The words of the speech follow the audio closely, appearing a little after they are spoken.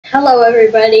Hello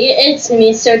everybody, it's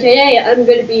me. So today I'm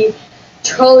going to be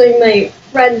trolling my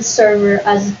friend's server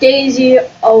as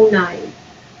DAISY09.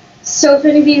 So if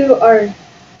any of you are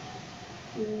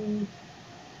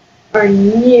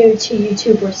new to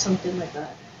YouTube or something like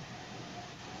that,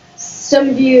 some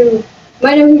of you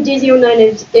might know who DAISY09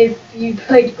 is if you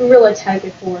played Gorilla Tag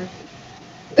before.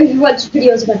 If you watched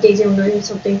videos about DAISY09 or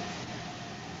something.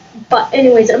 But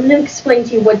anyways, I'm going to explain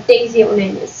to you what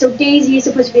DAISY09 is. So Daisy is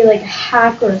supposed to be like a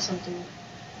hacker or something.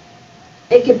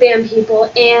 It could ban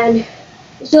people, and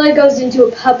if it goes into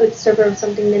a public server or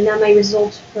something, then that might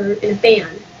result in a ban.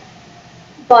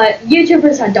 But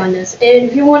YouTubers have done this, and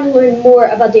if you want to learn more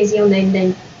about DAISY09,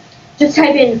 then just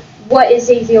type in "what is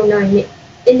DAISY09"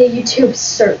 in the YouTube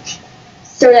search,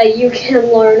 so that you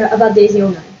can learn about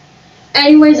DAISY09.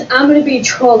 Anyways, I'm gonna be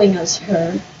trolling as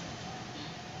her,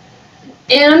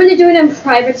 and I'm gonna do it in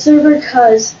private server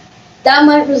because that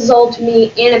might result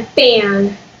me in a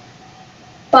ban.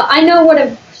 But I know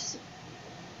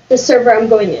the server I'm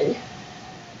going in.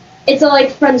 It's a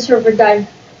friend server that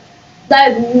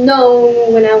I've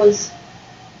known when I was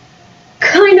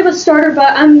kind of a starter,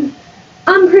 but I'm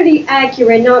pretty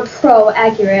accurate, not pro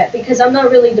accurate, because I'm not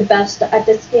really the best at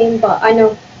this game, but I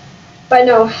know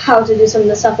how to do some of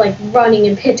the stuff like running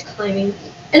and pitch climbing.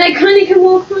 And I kinda can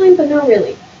wall climb, but not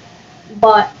really.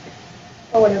 But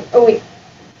whatever. Oh wait.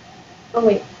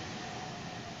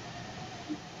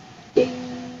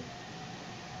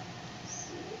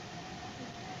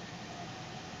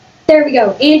 There we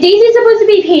go. And Daisy's supposed to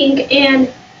be pink,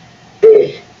 and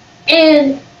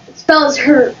it spells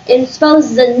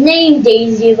the name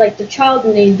Daisy, like the child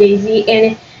name Daisy,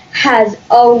 and it has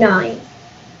 09.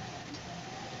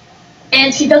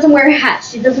 And she doesn't wear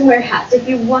hats. If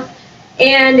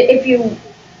you're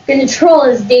gonna troll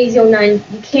as DAISY09,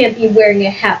 you can't be wearing a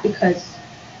hat because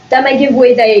that might give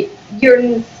away that you're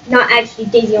not actually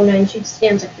DAISY09. She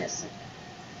stands like this.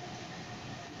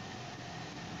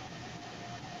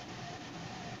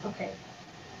 Okay.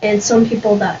 And some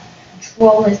people that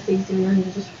troll as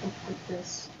DAISY09 just look like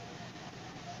this.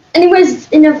 Anyways,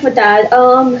 enough with that.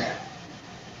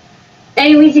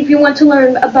 Anyways, if you want to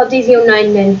learn about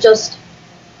DAISY09, then just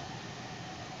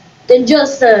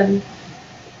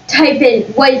type in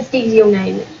what is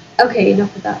DAISY09. Okay,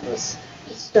 enough of that. Let's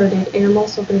get started. And I'm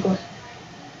also gonna go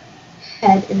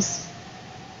ahead and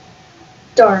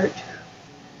start.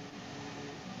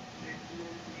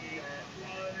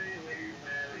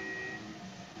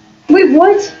 Wait,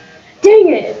 what?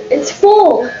 Dang it! It's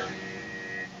full!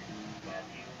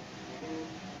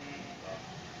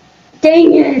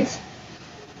 Dang it!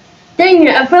 Dang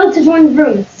it, I failed to join the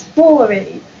room. It's full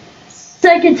already.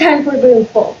 Second time for being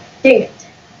full. Dang it.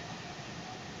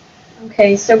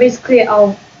 Okay, so basically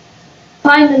I'll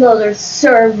find another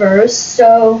server,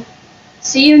 so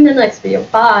see you in the next video.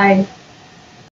 Bye.